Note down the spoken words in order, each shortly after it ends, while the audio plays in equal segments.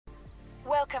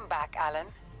Welcome back, Alan.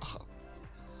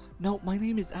 No, my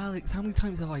name is Alex. How many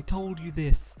times have I told you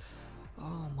this?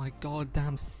 Oh my god,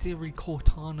 damn Siri,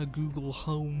 Cortana, Google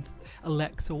Home,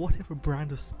 Alexa, whatever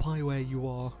brand of spyware you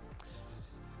are.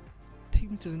 Take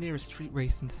me to the nearest street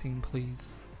racing scene,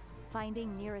 please.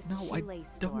 Finding nearest No, I shoelace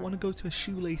don't store. want to go to a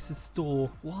shoelaces store.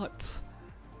 What?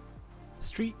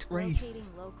 Street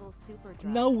race. Locating local super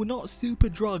drug. No, not super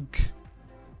drug.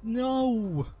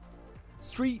 No.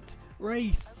 Street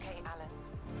race. Okay, Alan.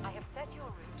 I have set your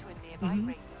route to a nearby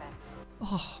race event.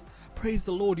 Oh, praise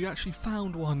the Lord, you actually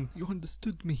found one. You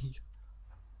understood me.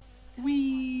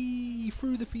 Whee!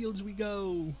 Through the fields we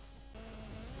go.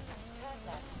 Turn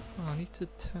left. Oh, I need to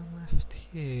turn left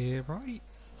here,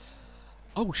 right?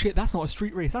 Oh shit, that's not a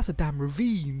street race, that's a damn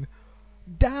ravine.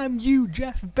 Damn you,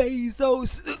 Jeff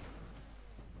Bezos!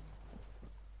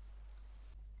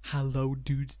 Hello,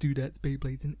 dudes, dudettes,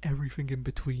 Beyblades, and everything in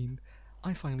between.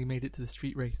 I finally made it to the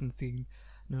street racing scene.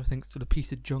 No thanks to the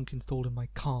piece of junk installed in my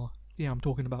car. Yeah, I'm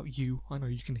talking about you. I know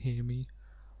you can hear me.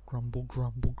 Grumble,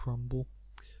 grumble, grumble.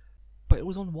 But it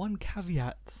was on one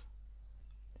caveat.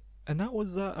 And that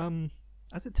was that,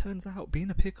 as it turns out, being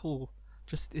a pickle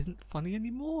just isn't funny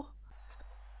anymore.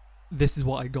 This is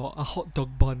what I got. A hot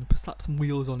dog bun. Slap some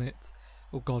wheels on it.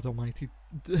 Oh god almighty.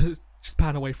 Just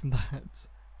pan away from that.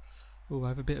 Oh, I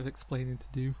have a bit of explaining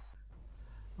to do.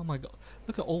 Oh my god.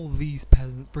 Look at all these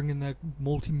peasants bringing their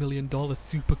multi-million-dollar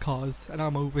supercars, and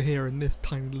I'm over here in this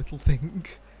tiny little thing.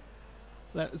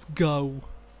 Let's go.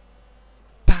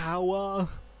 Power!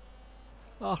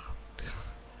 Ugh.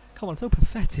 Come on, so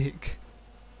pathetic.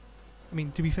 I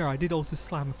mean, to be fair, I did also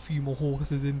slam a few more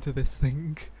horses into this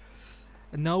thing.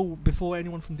 And no, before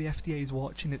anyone from the FDA is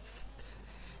watching,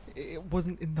 it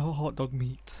wasn't in the hot dog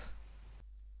meat.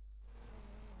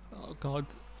 Oh god.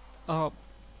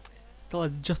 Still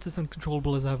just as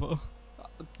uncontrollable as ever.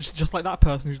 Just like that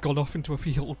person who's gone off into a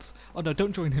field. Oh no,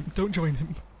 don't join him, don't join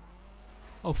him.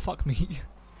 Oh fuck me.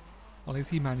 Well, at least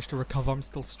he managed to recover, I'm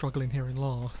still struggling here in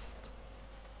last.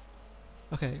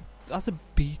 Okay, that's a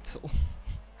beetle.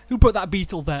 Who put that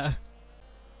beetle there?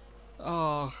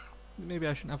 Oh, maybe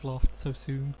I shouldn't have laughed so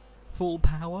soon. Full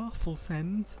power, full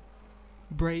send.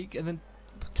 Brake, and then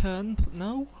turn,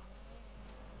 no?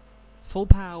 Full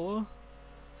power.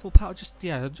 Full power, just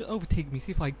overtake me,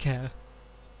 see if I care.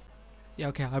 Yeah,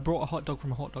 okay, I brought a hot dog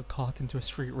from a hot dog cart into a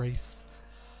street race.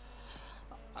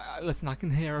 Listen, I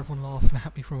can hear everyone laughing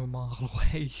at me from a mile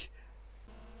away.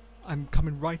 I'm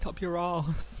coming right up your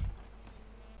arse.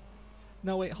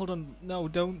 No, wait, hold on. No,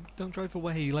 don't drive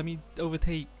away. Let me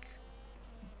overtake.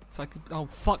 So I could. Oh,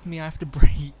 fuck me, I have to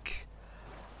brake.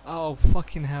 Oh,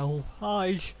 fucking hell.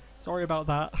 Hi. Sorry about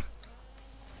that.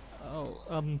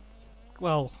 Oh,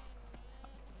 well,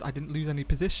 I didn't lose any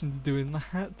positions doing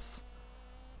that.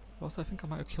 Also, I think I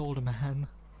might have killed a man.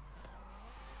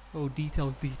 Oh,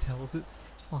 details, details.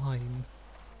 It's fine.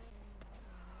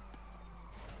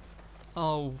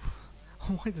 Oh.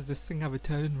 Why does this thing have a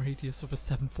turn radius of a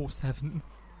 747?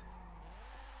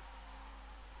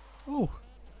 Oh.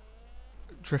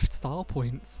 Drift style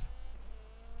points.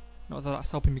 Not that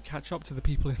that's helping me catch up to the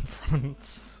people in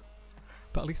front.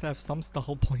 But at least I have some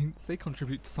style points. They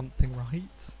contribute to something,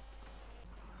 right?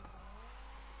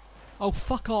 Oh,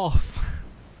 fuck off!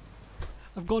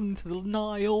 I've gone into the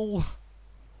Nile!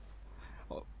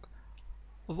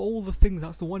 Of all the things,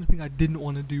 that's the one thing I didn't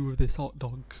want to do with this hot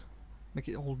dog. Make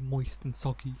it all moist and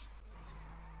soggy.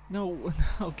 No,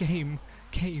 no, game.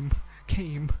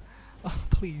 Oh,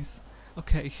 please.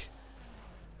 Okay.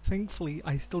 Thankfully,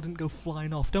 I still didn't go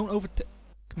flying off. Don't overtake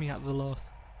me at the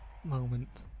last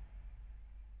moment.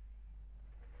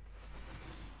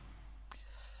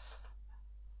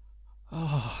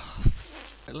 Oh,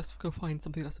 let's go find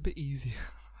something that's a bit easier.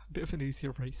 A bit of an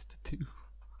easier race to do.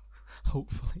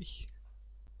 Hopefully.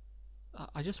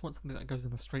 I just want something that goes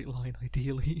in a straight line,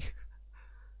 ideally.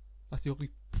 That's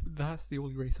the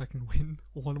only race I can win.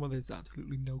 One where there's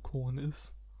absolutely no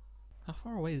corners. How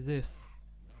far away is this?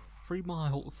 3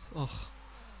 miles. Ugh.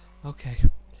 Okay.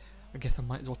 I guess I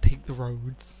might as well take the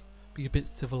roads. Be a bit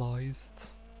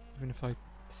civilized. Even if I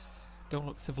don't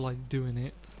look civilized doing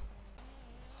it.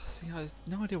 See, I have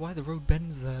no idea why the road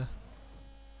bends there.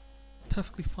 It's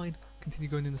perfectly fine. Continue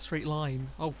going in a straight line.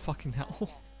 Oh, fucking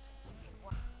hell.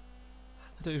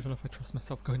 I don't even know if I trust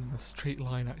myself going in a straight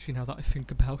line, actually, now that I think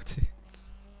about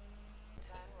it.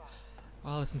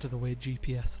 I'll listen to the weird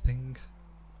GPS thing.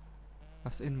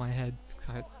 That's in my head.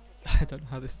 I don't know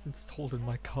how this is installed in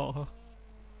my car.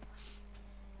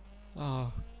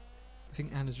 Ah, I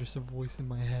think Anna's just a voice in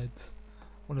my head.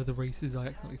 One of the races I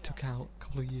accidentally took out a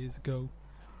couple of years ago.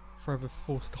 Forever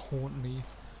forced to haunt me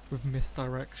with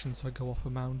misdirection so I go off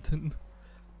a mountain.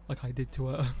 like I did to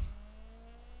her.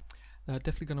 They're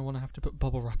definitely going to want to have to put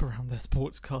bubble wrap around their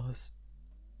sports cars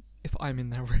if I'm in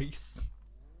their race.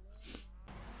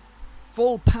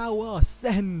 Full power,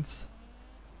 send!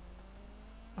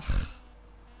 Ugh,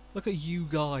 look at you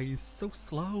guys, so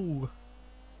slow.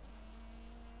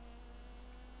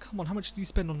 Come on, how much do you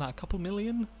spend on that? A couple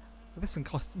million? This one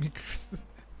cost me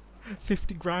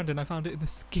 50 grand and I found it in the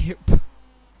skip.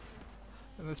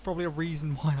 And there's probably a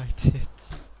reason why I did.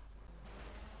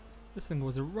 This thing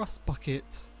was a rust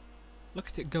bucket. Look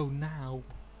at it go now.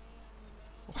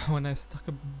 When I stuck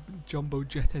a jumbo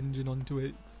jet engine onto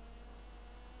it.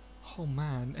 Oh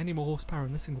man, any more horsepower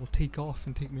and this thing will take off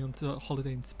and take me on to a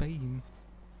holiday in Spain.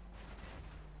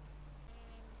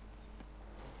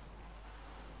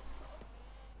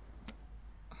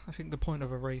 I think the point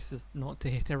of a race is not to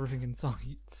hit everything in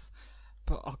sight.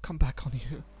 But I'll come back on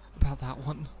you about that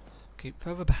one. Okay,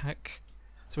 further back.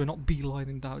 So we're not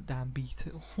beelining down damn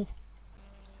Beetle.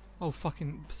 Oh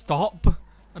fucking stop!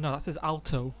 Oh no, that says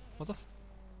Alto. What the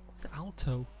what's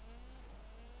Alto?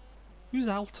 Who's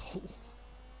Alto?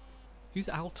 Who's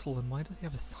Alto and why does he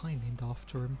have a sign named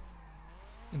after him?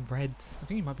 In red. I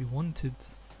think he might be wanted.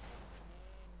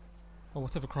 Or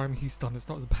whatever crime he's done, it's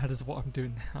not as bad as what I'm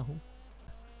doing now.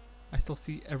 I still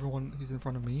see everyone who's in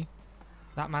front of me.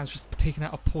 That man's just taking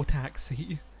out a poor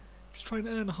taxi. Just trying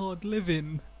to earn a hard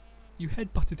living. You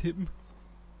headbutted him.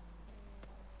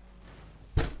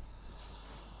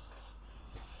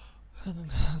 And then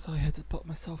as I headbutt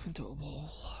myself into a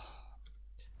wall.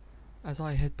 As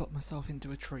I headbutt myself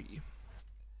into a tree.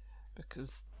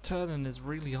 Because turning is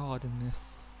really hard in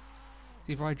this. It's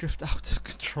either I drift out of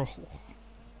control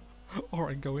or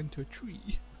I go into a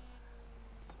tree.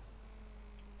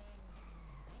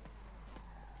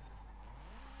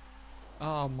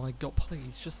 Oh my god,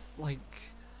 please, just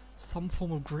like some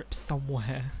form of grip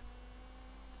somewhere.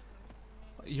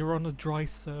 You're on a dry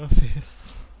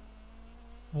surface.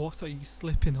 What are you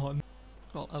slipping on?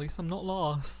 Well, at least I'm not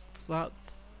lost.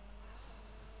 That's...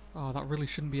 Oh, that really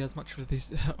shouldn't be as much of,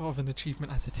 this, of an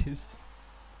achievement as it is.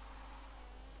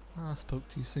 I spoke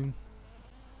too soon.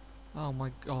 Oh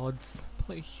my god,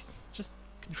 please, just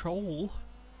control.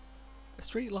 A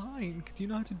straight line, do you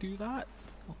know how to do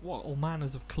that? What all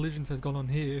manners of collisions has gone on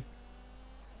here? It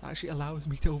actually allows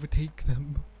me to overtake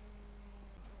them.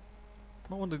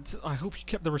 I hope you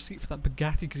kept the receipt for that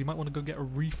Bugatti because you might want to go get a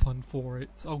refund for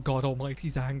it. Oh god almighty,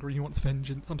 he's angry, he wants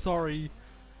vengeance, I'm sorry.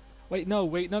 Wait, no,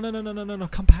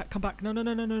 come back,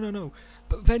 no.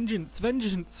 But vengeance.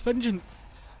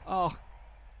 Oh.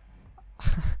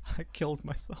 I killed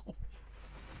myself.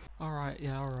 Alright,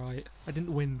 yeah, alright. I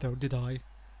didn't win though, did I?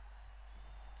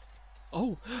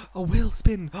 Oh, a wheel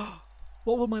spin!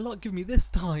 What will my luck give me this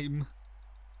time?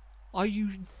 Are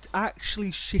you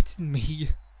actually shitting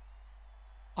me?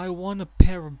 I won a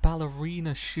pair of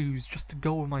ballerina shoes just to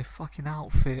go with my fucking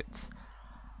outfit.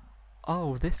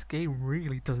 Oh, this game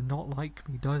really does not like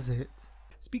me, does it?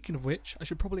 Speaking of which, I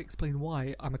should probably explain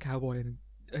why I'm a cowboy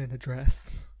in a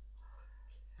dress.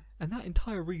 And that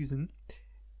entire reason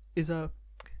is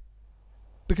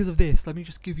because of this. Let me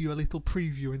just give you a little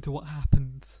preview into what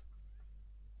happens.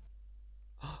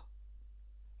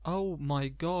 Oh my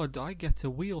god, I get a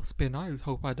wheel spin. I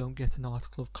hope I don't get an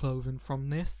article of clothing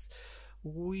from this.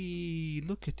 Wee,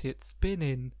 look at it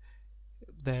spinning.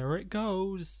 There it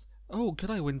goes. Oh,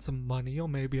 could I win some money or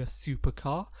maybe a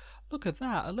supercar? Look at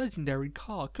that, a legendary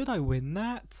car. Could I win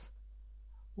that?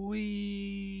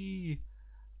 Wee.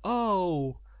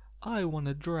 Oh, I want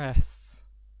a dress.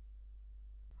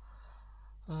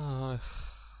 You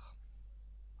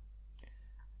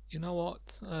know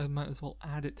what? I might as well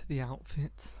add it to the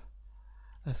outfit.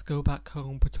 Let's go back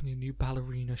home, put on your new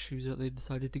ballerina shoes that they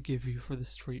decided to give you for the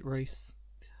street race.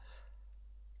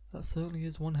 That certainly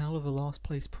is one hell of a last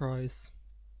place prize.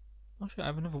 Oh shit, I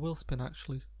have another wheel spin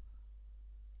actually.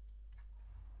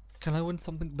 Can I win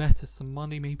something better? Some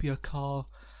money, maybe a car?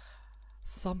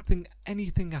 Something,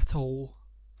 anything at all.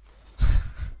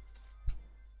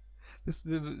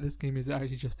 This game is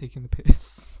actually just taking the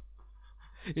piss.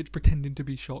 It's pretending to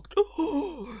be shocked.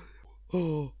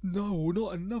 Oh no,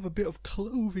 not another bit of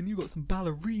clothing. You got some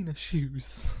ballerina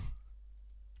shoes.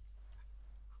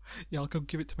 Yeah, I'll go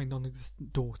give it to my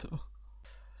non-existent daughter.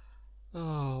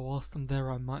 Oh, whilst I'm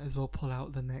there, I might as well pull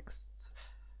out the next.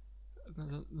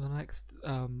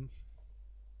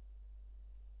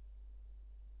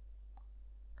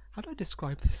 How do I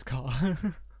describe this car?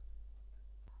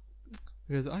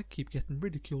 Because I keep getting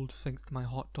ridiculed thanks to my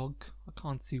hot dog. I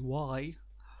can't see why.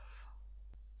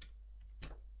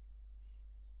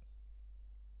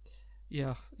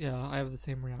 Yeah, I have the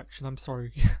same reaction. I'm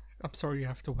sorry. I'm sorry you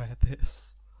have to wear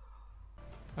this.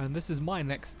 And this is my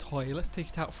next toy. Let's take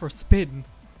it out for a spin.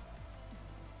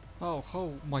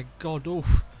 Oh my god,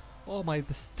 oh my,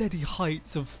 the steady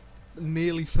heights of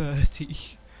nearly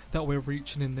 30 that we're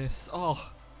reaching in this.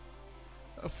 Oh,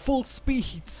 full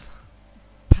speed,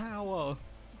 power.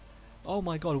 Oh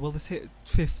my god, will this hit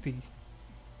 50?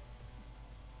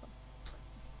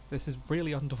 This is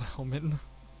really underwhelming.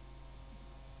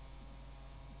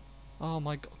 Oh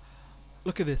my god,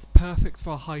 look at this, perfect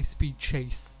for a high-speed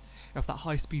chase. If that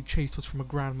high-speed chase was from a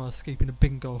grandma escaping a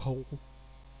bingo hole.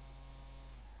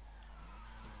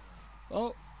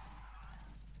 Oh.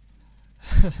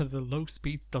 The low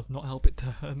speeds does not help it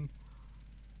turn.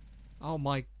 Oh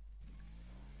my.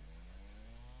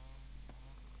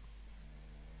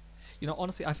 You know,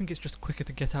 honestly, I think it's just quicker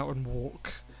to get out and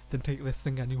walk than take this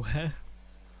thing anywhere.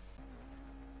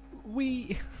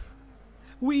 Wee!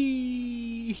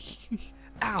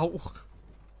 Ow!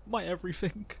 My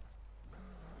everything.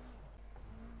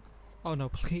 Oh no,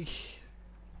 please.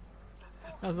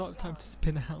 Now's not time to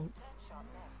spin out.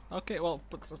 Okay, well,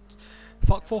 but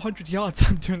fuck 400 yards,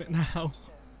 I'm doing it now.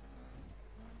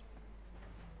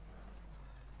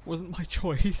 Wasn't my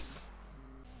choice.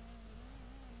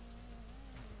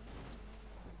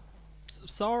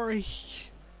 Sorry.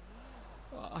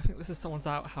 I think this is someone's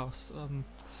outhouse.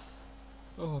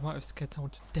 Oh, I might have scared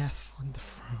someone to death on the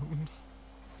throne.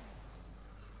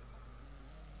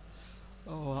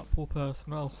 Oh, that poor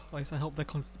person. Well, at least I helped their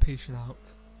constipation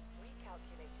out.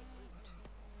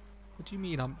 What do you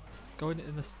mean? I'm going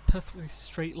in a perfectly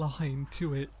straight line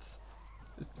to it.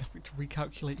 There's nothing to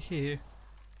recalculate here.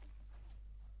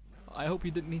 I hope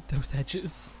you didn't need those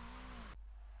edges.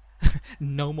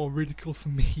 No more ridicule for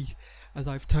me, as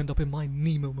I've turned up in my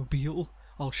Nemo-mobile.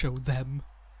 I'll show them.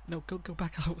 No, go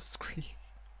back out screen.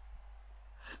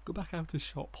 Go back out of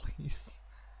shot, please.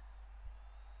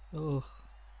 Ugh.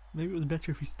 Maybe it was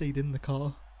better if you stayed in the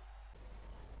car.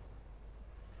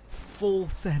 Full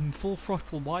send, full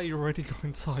throttle, why are you already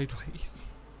going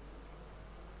sideways?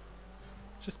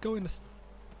 Just go in a...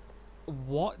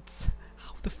 What?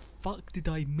 How the fuck did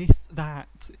I miss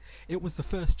that? It was the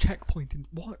first checkpoint in...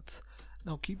 What?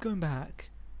 No, keep going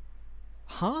back.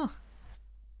 Huh?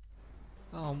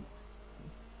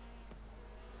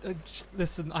 Just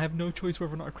listen, I have no choice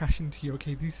whether or not I crash into you,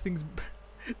 okay? These things...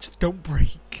 just don't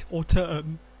brake or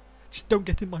turn. Just don't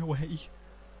get in my way.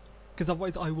 Because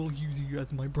otherwise I will use you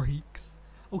as my brakes.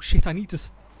 Oh shit, I need to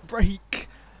brake!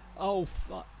 Oh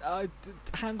fuck,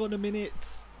 hang on a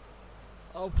minute.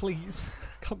 Oh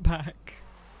please, come back.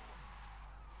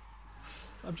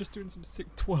 I'm just doing some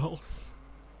sick twirls.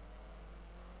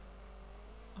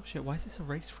 Oh shit, why is this a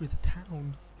race through the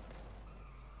town?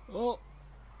 Oh,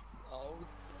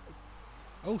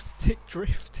 sick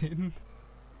drifting.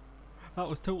 That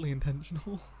was totally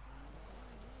intentional.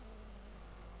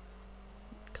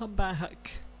 Come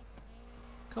back.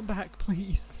 Come back,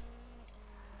 please.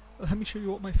 Let me show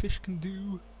you what my fish can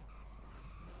do.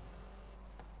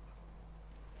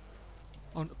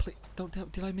 Oh, no, please, don't tell,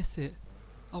 did I miss it?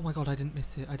 Oh my god, I didn't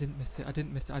miss it, I didn't miss it, I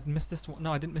didn't miss it, I missed this one.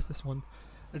 No, I didn't miss this one.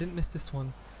 I didn't miss this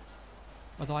one.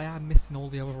 Although I am missing all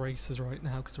the other races right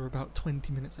now because they're about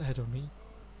 20 minutes ahead of me.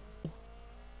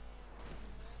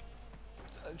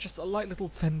 Just a light little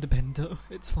fender bender,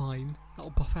 it's fine.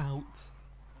 That'll buff out.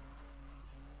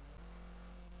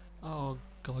 Oh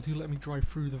god, who let me drive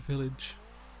through the village?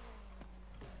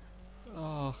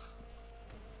 Oh,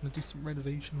 I'm gonna do some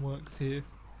renovation works here.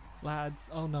 Lads,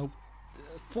 oh no.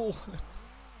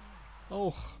 Forwards.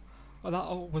 Oh,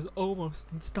 that was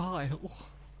almost in style.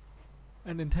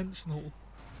 And intentional.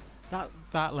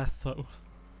 That less so.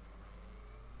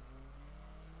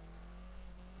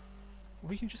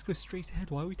 We can just go straight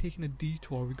ahead. Why are we taking a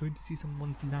detour? Are we going to see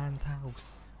someone's nan's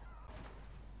house?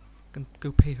 Gonna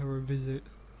go pay her a visit.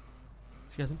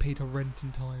 She hasn't paid her rent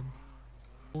in time.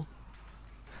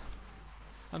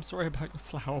 I'm sorry about your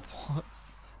flower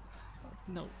pots.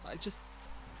 No, I just...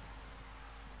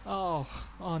 Oh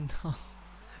no.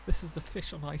 This is a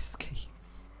fish on ice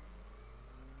skates.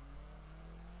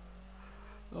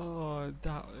 Oh,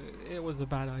 it was a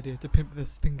bad idea to pimp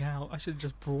this thing out. I should have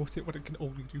just brought it when it can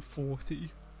only do 40.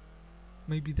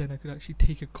 Maybe then I could actually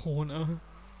take a corner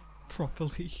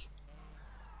properly.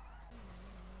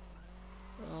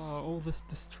 Oh, all this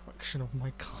destruction of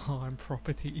my car and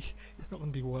property. It's not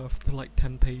going to be worth the like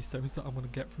 10 pesos that I'm going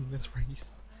to get from this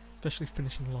race. Especially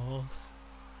finishing last.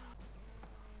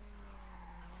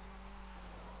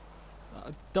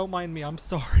 Don't mind me, I'm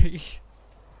sorry.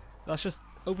 That's just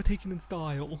overtaken in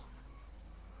style.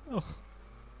 Oh.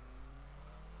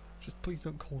 Just please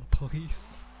don't call the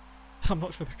police. I'm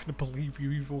not sure they're going to believe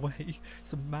you either way.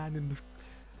 Some man in the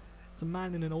Some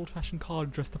man in an old-fashioned car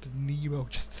dressed up as Nemo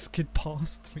just skid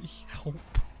past me. Help.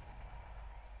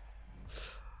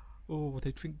 Oh,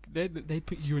 they'd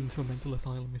put you into a mental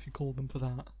asylum if you called them for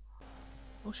that.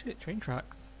 Oh shit, train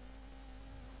tracks.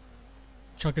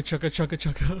 Chugga chugga chugga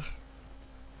chugga.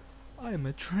 I am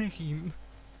a train.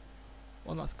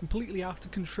 One that's completely out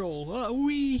of control.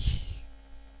 Wee!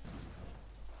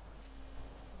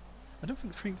 I don't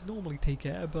think trains normally take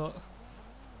air, but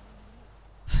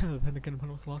then again,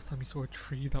 when was the last time you saw a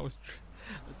tree that was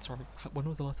when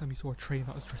was the last time you saw a train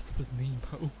that was dressed up as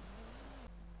Nemo?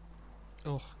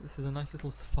 Oh, this is a nice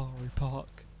little safari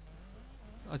park.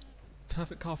 A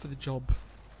perfect car for the job.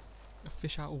 A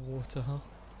fish out of water, huh?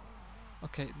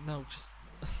 Okay, no, just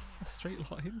a straight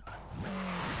line.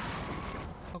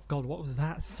 Oh god, what was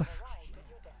that sound? Arrived at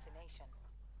your destination.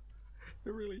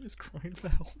 It really is crying for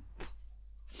help.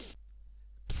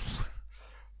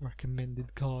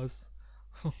 Recommended cars.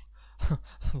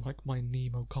 Like my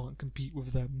Nemo can't compete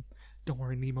with them. Don't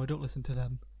worry, Nemo, don't listen to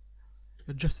them.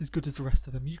 You're just as good as the rest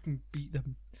of them. You can beat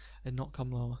them and not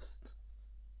come last.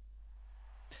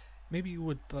 Maybe you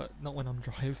would, but not when I'm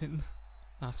driving.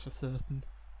 That's for certain.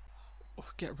 Oh,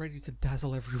 get ready to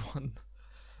dazzle everyone.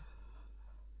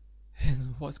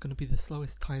 In what's going to be the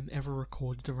slowest time ever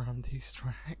recorded around these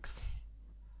tracks.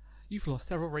 You've lost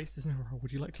several races in a row.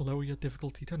 Would you like to lower your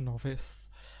difficulty to novice?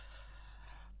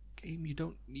 Game, you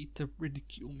don't need to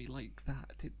ridicule me like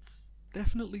that. It's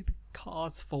definitely the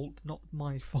car's fault, not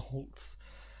my fault.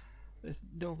 There's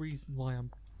no reason why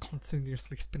I'm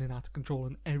continuously spinning out of control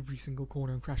in every single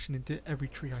corner and crashing into every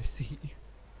tree I see.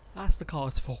 That's the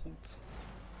car's fault.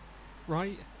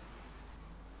 Right?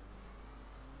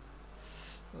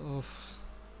 Ugh.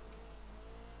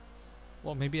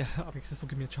 Well, maybe at least this will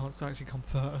give me a chance to actually come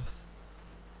first.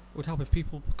 It would help if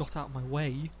people got out of my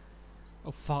way.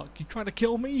 Oh fuck, you trying to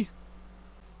kill me?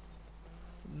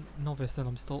 Novice, and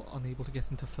I'm still unable to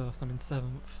get into first. I'm in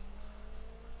 7th.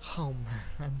 Oh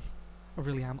man, I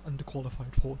really am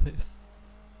underqualified for this.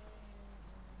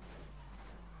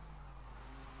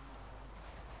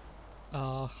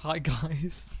 Hi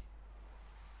guys.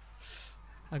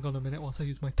 Hang on a minute whilst I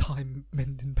use my time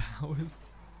mending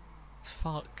powers.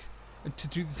 Fuck. And to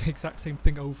do the exact same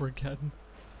thing over again.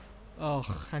 Oh,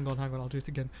 hang on, I'll do it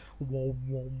again. Whoa,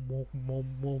 whoa, whoa, whoa,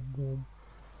 whoa, whoa.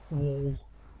 Whoa,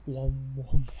 whoa,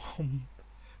 whoa, whoa.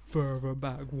 Further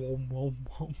back, whoa, whoa,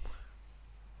 whoa.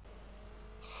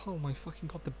 Oh my fucking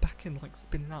god, the back end like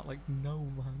spinning out like no,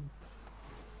 man.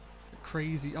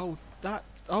 Crazy. Oh,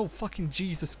 oh fucking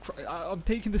Jesus Christ. I'm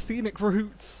taking the scenic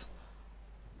routes.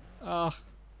 Oh,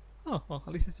 well,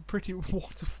 at least it's a pretty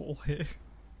waterfall here.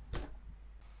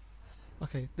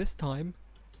 Okay, this time,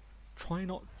 try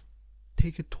not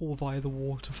take a tour via the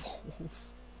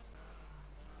waterfalls.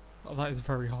 Oh, that is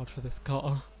very hard for this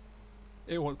car.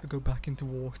 It wants to go back into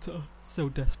water so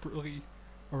desperately,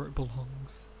 where it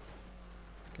belongs.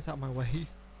 Get out of my way.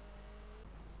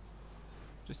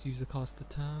 Just use the cars to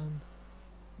turn,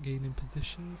 gain in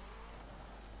positions,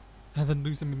 and then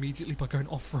lose them immediately by going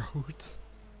off-road.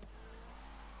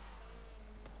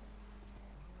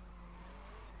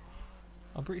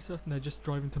 I'm pretty certain they're just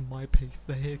driving to my pace.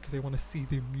 They're here because they want to see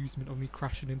the amusement of me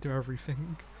crashing into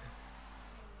everything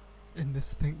in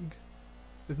this thing.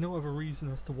 There's no other reason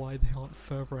as to why they aren't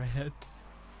further ahead.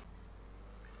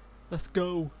 Let's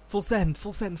go! Full send!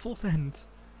 Full send! Full send!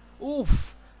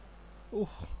 Oof!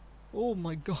 Oh! Oh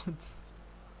my god!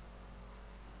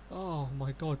 Oh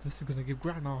my god, this is gonna give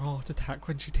Grandma a heart attack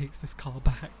when she takes this car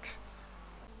back.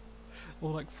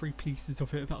 Or like 3 pieces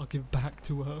of it that I'll give back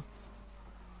to her.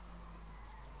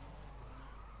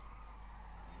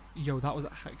 Yo, that was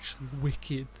actually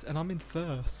wicked, and I'm in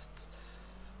first.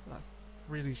 That's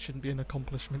really shouldn't be an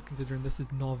accomplishment considering this is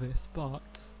novice,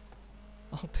 but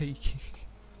I'll take it.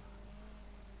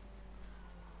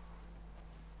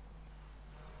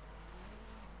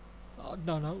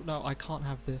 No, I can't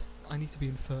have this. I need to be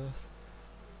in first.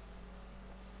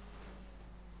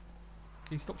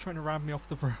 Can you stop trying to ram me off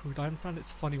the road? I understand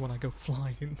it's funny when I go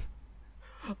flying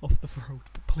off the road,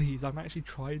 but please, I'm actually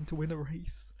trying to win a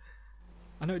race.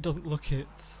 I know it doesn't look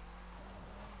it,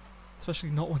 especially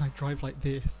not when I drive like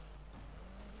this.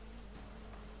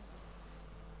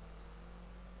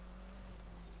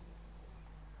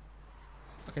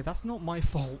 Okay, that's not my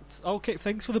fault. Okay,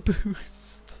 thanks for the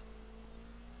boost.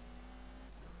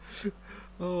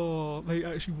 Oh, they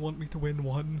actually want me to win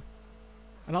one.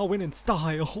 And I'll win in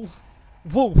style.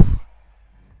 Whoa!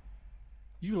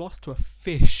 You lost to a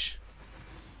fish.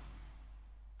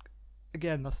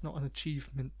 Again, that's not an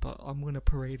achievement, but I'm gonna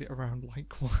parade it around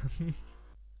like one.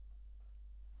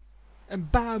 And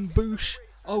bam, boosh!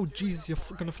 Oh Jesus,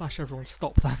 you're gonna flash everyone.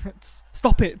 Stop that.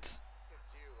 Stop it!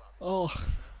 Oh.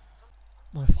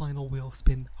 My final wheel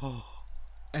spin. Oh.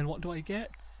 And what do I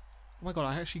get? Oh my god,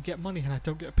 I actually get money and I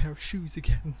don't get a pair of shoes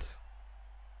again.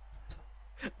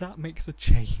 That makes a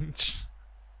change.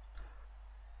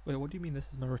 Wait, what do you mean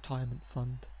this is my retirement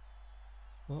fund?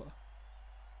 What?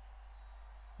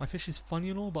 My fish is funny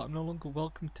and all, but I'm no longer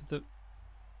welcome to the...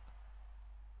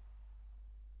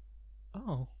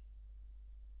 Oh.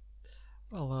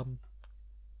 Well,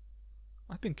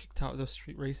 I've been kicked out of the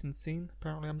street racing scene.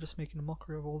 Apparently I'm just making a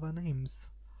mockery of all their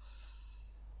names.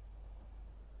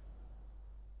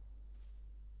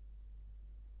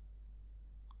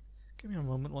 Give me a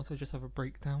moment whilst I just have a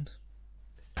breakdown.